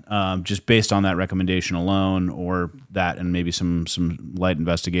shot, just based on that recommendation alone, or that and maybe some light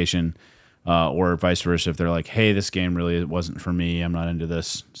investigation, or vice versa. If they're like, hey, this game really wasn't for me, I'm not into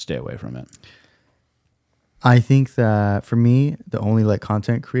this, stay away from it. I think that for me, the only like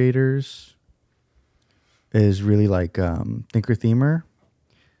content creators is really like Thinker Themer.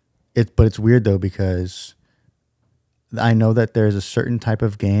 But it's weird though, because I know that there's a certain type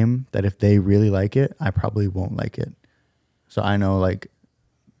of game that if they really like it, I probably won't like it. So I know like,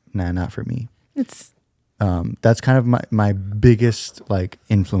 nah, not for me. it's That's kind of my biggest like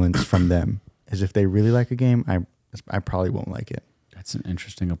influence from them is if they really like a game, I probably won't like it. That's an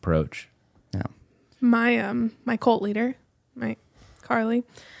interesting approach. Yeah. my cult leader, my Carly.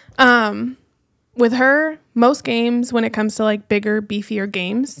 With her, most games when it comes to like bigger, beefier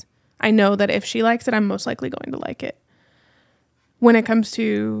games, I know that if she likes it, I'm most likely going to like it. When it comes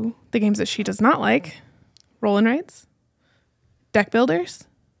to the games that she does not like, roll and writes, deck builders,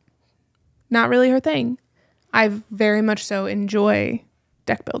 not really her thing. I very much so enjoy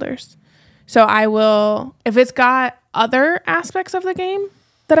deck builders. So I will, if it's got other aspects of the game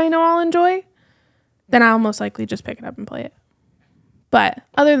that I know I'll enjoy, then I'll most likely just pick it up and play it. But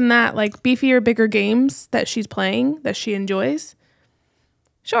other than that, like beefier, bigger games that she's playing, that she enjoys,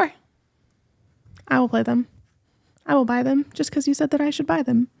 sure, I will play them. I will buy them just because you said that I should buy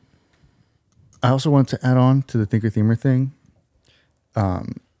them. I also wanted to add on to the Thinker Themer thing.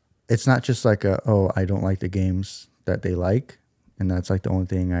 It's not just like I don't like the games that they like, and that's like the only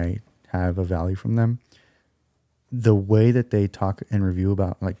thing I have a value from them. The way that they talk and review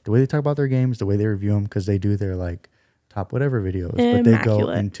about, like the way they talk about their games, the way they review them, because they do their like top whatever videos, but they go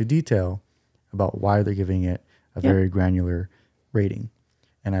Immaculate. into detail about why they're giving it a very granular rating.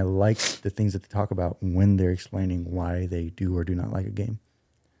 And I like the things that they talk about when they're explaining why they do or do not like a game.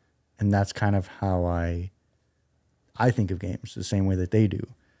 And that's kind of how I think of games, the same way that they do.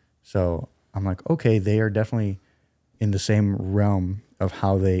 So I'm like, okay, they are definitely in the same realm of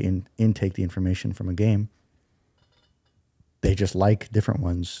how they intake the information from a game. They just like different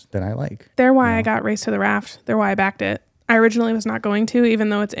ones than I like. They're why I got Race to the Raft. They're why I backed it. I originally was not going to, even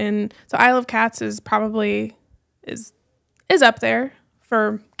though it's in. So Isle of Cats is probably is up there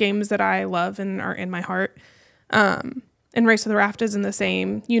for games that I love and are in my heart. And Race to the Raft is in the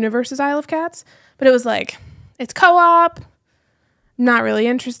same universe as Isle of Cats, but it was like it's co-op. Not really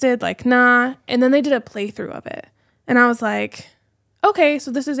interested. Like nah. And then they did a playthrough of it, and I was like, okay, so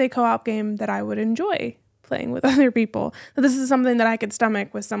this is a co-op game that I would enjoy playing with other people. So this is something that I could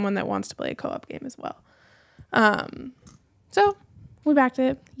stomach with someone that wants to play a co-op game as well. So we backed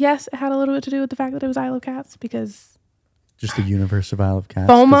it. Yes, it had a little bit to do with the fact that it was Isle of Cats because Just the universe of Isle of Cats.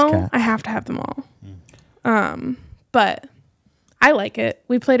 'cause FOMO, cats. I have to have them all. But I like it.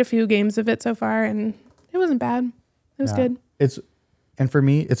 We played a few games of it so far and it wasn't bad. It was good. And for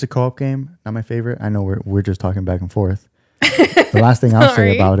me, it's a co-op game. Not my favorite. I know we're just talking back and forth. The last thing I'll say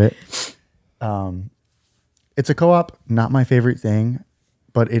Sorry. about it, it's a co-op. Not my favorite thing,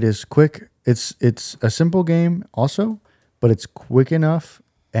 but it is quick. It's a simple game also, but it's quick enough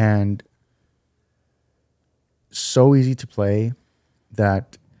and so easy to play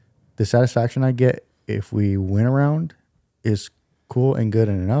that the satisfaction I get if we win a round, is cool and good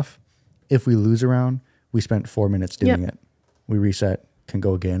and enough. If we lose a round, we spent 4 minutes doing it. We reset, can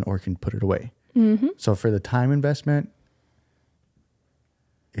go again, or can put it away. So for the time investment,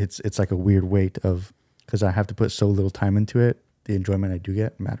 it's like a weird weight of, because I have to put so little time into it, the enjoyment I do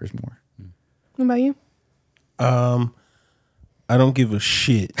get matters more. What about you? I don't give a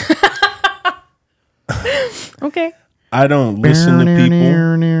shit. Okay. I don't listen to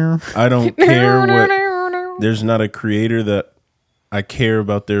people. I don't care what. There's not a creator that I care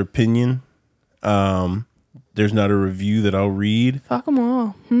about their opinion. There's not a review that I'll read. Fuck them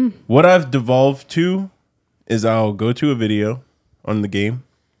all. What I've devolved to is I'll go to a video on the game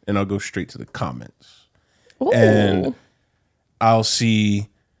and I'll go straight to the comments. Ooh. And I'll see.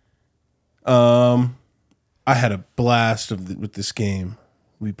 I had a blast with this game.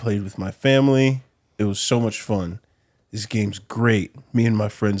 We played with my family. It was so much fun. This game's great. Me and my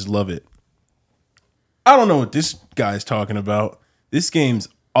friends love it. I don't know what this guy's talking about. This game's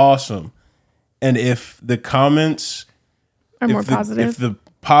awesome. And if the comments Are more positive. if the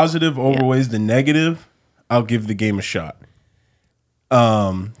positive overweighs the negative, I'll give the game a shot.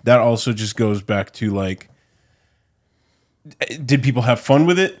 That also just goes back to like, did people have fun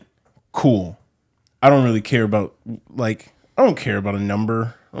with it? Cool. I don't really care about I don't care about a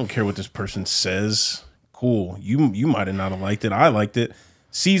number. I don't care what this person says. Cool. You might have not liked it. I liked it.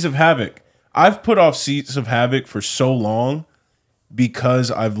 Seas of Havoc. I've put off Seas of Havoc for so long because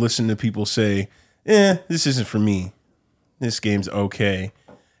I've listened to people say, this isn't for me. This game's okay.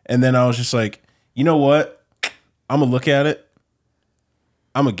 And then I was just like, you know what? I'm going to look at it.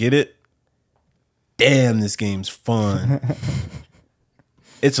 I'm going to get it. Damn, this game's fun.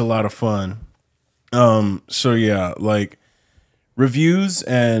 It's a lot of fun. So yeah, like reviews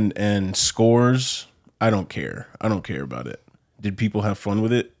and scores, I don't care. I don't care about it. Did people have fun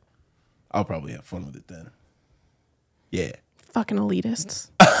with it? I'll probably have fun with it then. Yeah. Fucking elitists.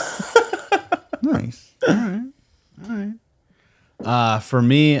 Nice. For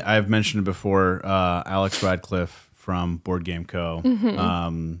me, I've mentioned it before, Alex Radcliffe from Board Game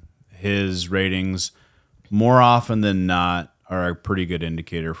Co. His ratings, more often than not, are a pretty good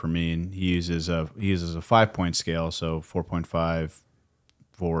indicator for me. And he uses a 5-point scale, so 4.5,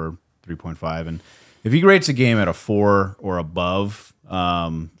 4, 3.5. And if he rates a game at a 4 or above,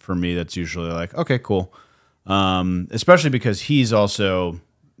 for me, that's usually like, okay, cool. Especially because he's also,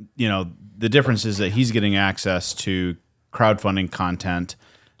 the difference is that he's getting access to crowdfunding content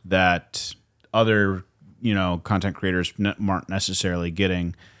that other, content creators aren't necessarily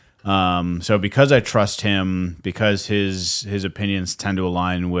getting. So because I trust him, because his opinions tend to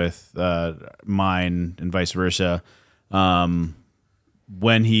align with mine and vice versa,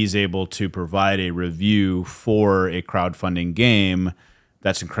 when he's able to provide a review for a crowdfunding game,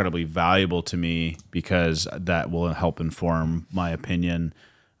 that's incredibly valuable to me because that will help inform my opinion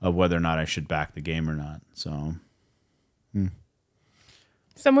of whether or not I should back the game or not. So,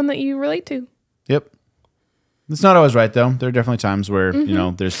 Someone that you relate to. yep. It's not always right, though. There are definitely times where,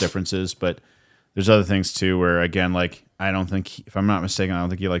 there's differences, but there's other things, too, where, again, like, I don't think, if I'm not mistaken, I don't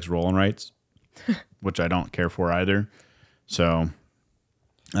think he likes roll and rights, which I don't care for either. So,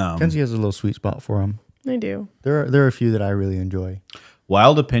 Kenzie has a little sweet spot for him. I do. There are a few that I really enjoy.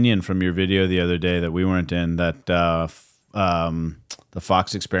 wild opinion from your video the other day that we weren't in, that the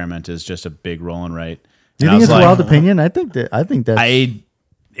Fox experiment is just a big roll and write. You And I think was it's a like, wild opinion? I think that's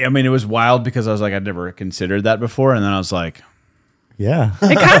I mean, it was wild because I was like, I'd never considered that before. And then I was like, yeah.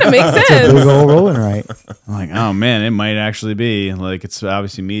 It kind of makes Big sense. old rolling right. I'm like, oh man, it might actually be like, it's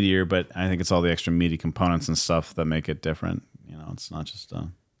obviously meatier, but I think it's all the extra meaty components and stuff that make it different. You know, it's not just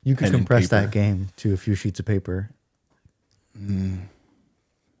You could pen and compress paper. that game to a few sheets of paper.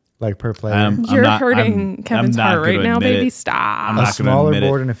 Like per player. You're not- hurting I'm Kevin's not heart right gonna now, admit baby. it. Stop. I'm a not gonna smaller admit it.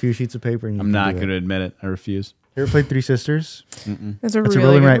 board and a few sheets of paper. And you I'm can not do going to it. admit it. I refuse. You ever played Three Sisters? It's a It's really a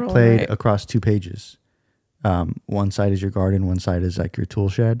rolling good right roll played right. across 2 pages. One side is your garden, one side is like your tool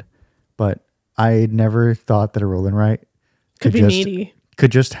shed. But I never thought that a rolling right Could be meaty. could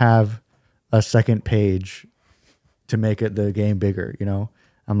just have a second page to make it the game bigger. You know,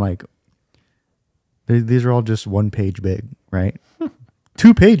 I'm like, these are all just 1 page big, right?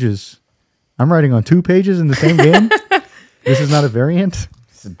 2 pages. I'm writing on 2 pages in the same game. This is not a variant.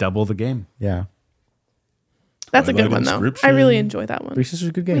 It's double the game. Yeah, That's a good Twilight one though. I Inscription. really enjoy that one. Three Sisters is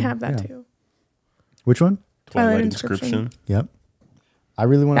a good game. We have that Yeah. too. Which one? Twilight Inscription. Yep. I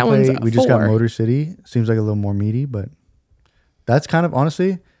really want to That one's play. a We just got 4. Motor City. Seems like a little more meaty, but that's kind of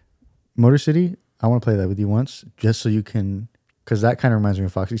honestly, Motor City. I want to play that with you once, just so you can, because that kind of reminds me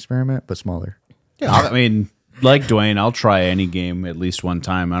of Fox Experiment, but smaller. I mean, like Dwayne, I'll try any game at least one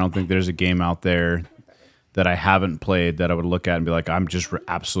time. I don't think there's a game out there that I haven't played that I would look at and be like, I'm just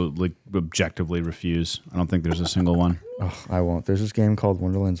absolutely objectively refuse. I don't think there's a single one. Oh, I won't. There's this game called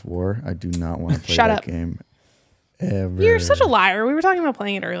Wonderland's War. I do not want to play Shut that up. game ever. You're such a liar. We were talking about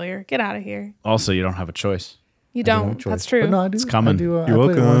playing it earlier. Get out of here. Also, you don't have a choice. You I do have a don't. choice. That's true. But no, I do. It's coming. I do. You're I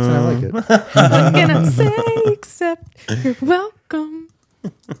played it once and I like it. What can I say except you're welcome?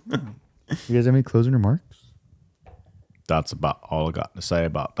 You guys have any closing remarks? That's about all I got to say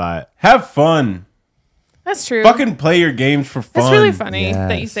about that. Have fun. That's true. Fucking play your games for fun. It's really funny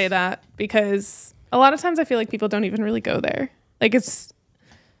that you Yes. say that because a lot of times I feel like people don't even really go there. Like it's,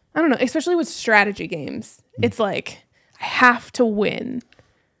 I don't know, especially with strategy games. It's like, I have to win.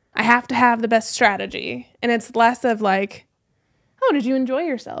 I have to have the best strategy. And it's less of like, oh, did you enjoy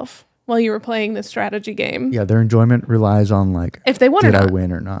yourself while you were playing this strategy game? Yeah, their enjoyment relies on like If they won or did I not.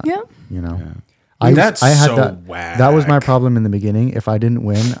 win or not? Yeah. You know. That's I had so that. whack. That was my problem in the beginning. If I didn't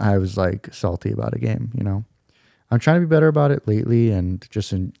win, I was like salty about a game. You know, I'm trying to be better about it lately, and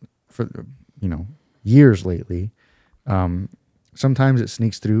just for years lately. Sometimes it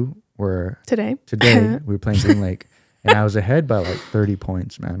sneaks through. Where Today. today we were playing Green Lake, and I was ahead by like 30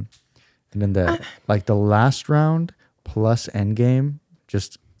 points, man. And then the last round plus end game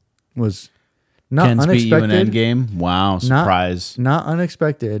just was not Ken's beat you in unexpected. Endgame. Wow, surprise. Not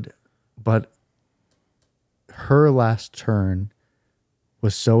unexpected, but her last turn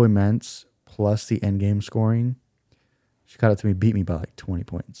was so immense, plus the end game scoring. She got it to me, beat me by like 20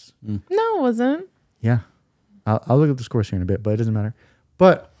 points. No, it wasn't. Yeah. I'll look at the scores here in a bit, but it doesn't matter.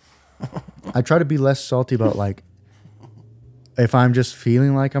 But I try to be less salty about like, if I'm just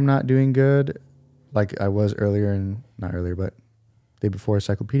feeling like I'm not doing good, like I was earlier not earlier, but day before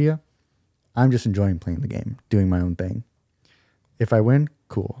Cyclopedia, I'm just enjoying playing the game, doing my own thing. If I win,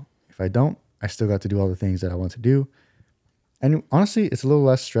 cool. If I don't, I still got to do all the things that I want to do. And honestly, it's a little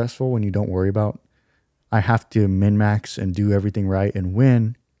less stressful when you don't worry about, I have to min-max and do everything right and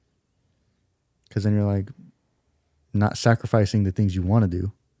win. Because then you're like not sacrificing the things you want to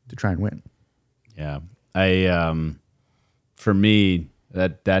do to try and win. Yeah. For me,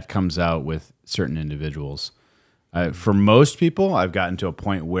 that comes out with certain individuals. For most people, I've gotten to a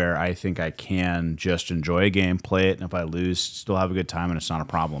point where I think I can just enjoy a game, play it, and if I lose, still have a good time, and it's not a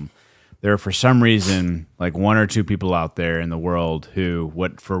problem. There are, for some reason, like one or two people out there in the world who,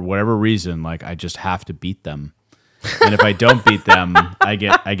 for whatever reason, like I just have to beat them, and if I don't beat them, I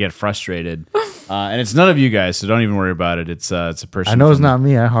get frustrated. And it's none of you guys, so don't even worry about it. It's a person. I know it's not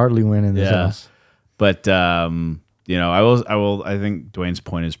me. I hardly win in this Yeah. house. But I will. I think Dwayne's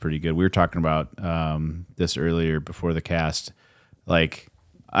point is pretty good. We were talking about this earlier before the cast. Like,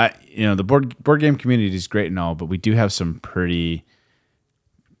 the board game community is great and all, but we do have some pretty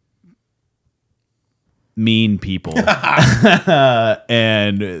mean people,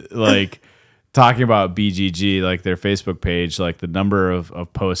 and like talking about BGG, like their Facebook page, like the number of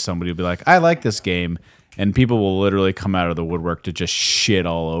posts somebody will be like, I like this game, and people will literally come out of the woodwork to just shit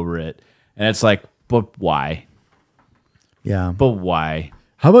all over it, and it's like, but why? Yeah. But why?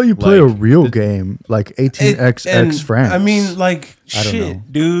 How about you play a like, real game like 18xx France? I mean, like, I don't know.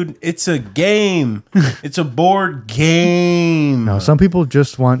 shit, dude. It's a game. It's a board game. No, some people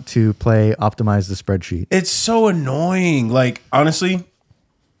just want to play optimize the spreadsheet. It's so annoying. Like, honestly,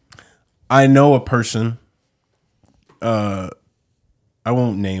 I know a person. I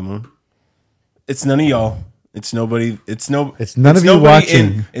won't name him. It's none of y'all. It's nobody. It's none of you nobody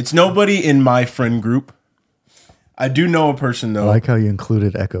watching. It's nobody in my friend group. I do know a person though. I like how you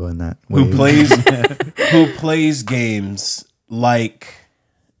included Echo in that. who wave. plays games like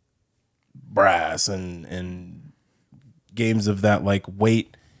Brass and games of that like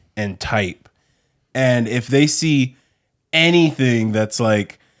weight and type. And if they see anything that's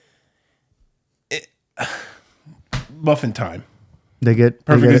like Muffin Time, They get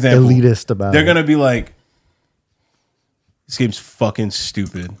Perfect example. elitist about they're it. gonna be like, this game's fucking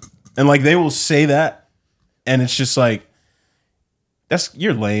stupid. And like they will say that, and it's just like,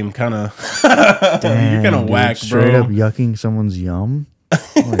 you're lame, kind of. Damn, You're gonna dude, whack, straight bro. up yucking someone's yum.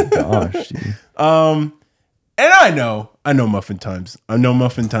 Oh my gosh, dude. And I know Muffin Times. I know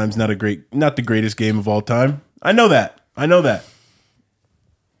Muffin Times not the greatest game of all time. I know that. But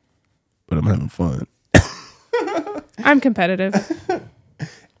I'm having fun. I'm competitive.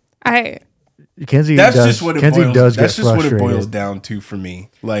 Kenzie That's does, just what it Kenzie boils. does That's get just what it frustrated. boils down to for me.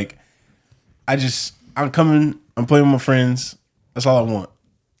 Like, I'm playing with my friends. That's all I want.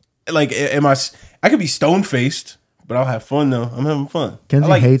 Like, I could be stone faced, but I'll have fun though. I'm having fun. Kenzie I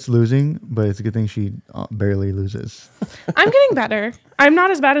like it. hates losing, but it's a good thing she barely loses. I'm getting better. I'm not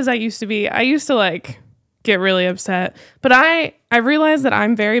as bad as I used to be. I used to like get really upset. But I realize that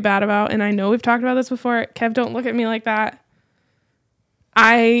I'm very bad about, and I know we've talked about this before. Kev, don't look at me like that.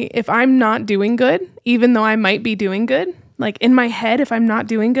 If I'm not doing good, even though I might be doing good, like in my head, if I'm not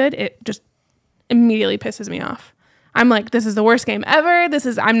doing good, it just immediately pisses me off. I'm like, this is the worst game ever.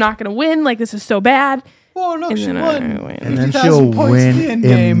 I'm not going to win. Like, this is so bad. Oh, look, she won. And then 50,000 she'll points in the win end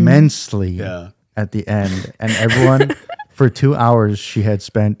game. immensely at the end. And everyone, for 2 hours, she had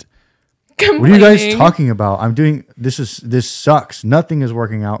spent. What are you guys talking about? This sucks. Nothing is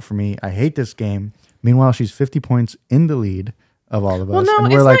working out for me. I hate this game. Meanwhile, she's 50 points in the lead of all of us. Well, no,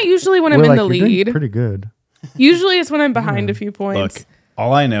 and it's not usually when I'm in the "You're doing lead. pretty good. Usually it's when I'm behind a few points. Look,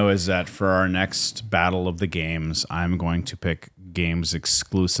 all I know is that for our next battle of the games, I'm going to pick games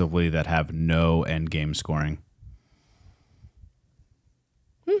exclusively that have no end game scoring.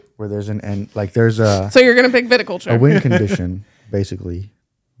 Where there's an end, like there's a So you're going to pick viticulture. win condition, basically.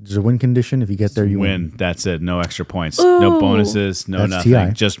 There's a win condition. If you get there, you win. That's it. No extra points. No Ooh. bonuses. No That's nothing.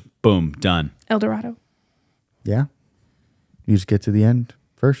 TI. Just boom, done. El Dorado. Yeah. You just get to the end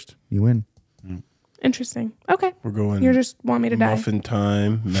first. You win. Interesting. Okay. We're going. You just want me to die. Muffin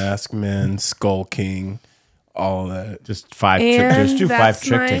Time, Mask Men, Skull King, all that. Just five. And Just do that's 5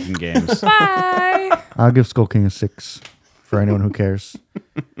 trick my- taking games. Bye. I'll give Skull King a 6 for anyone who cares.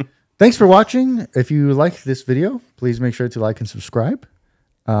 Thanks for watching. If you liked this video, please make sure to like and subscribe.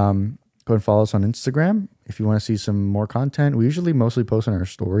 Go and follow us on Instagram if you want to see some more content. We usually mostly post on our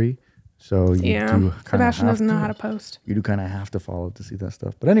story, so you Yeah. do kind Sebastian of doesn't know how to post. You do kind of have to follow to see that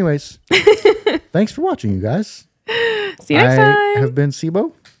stuff. But anyways, thanks for watching, you guys. See you next I time. have been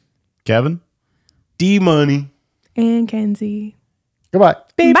Sibo. Kevin? D Money. And Kenzie. Goodbye. Bye.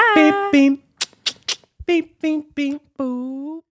 Beep, beep, beep. Beep, beep, beep. Boo.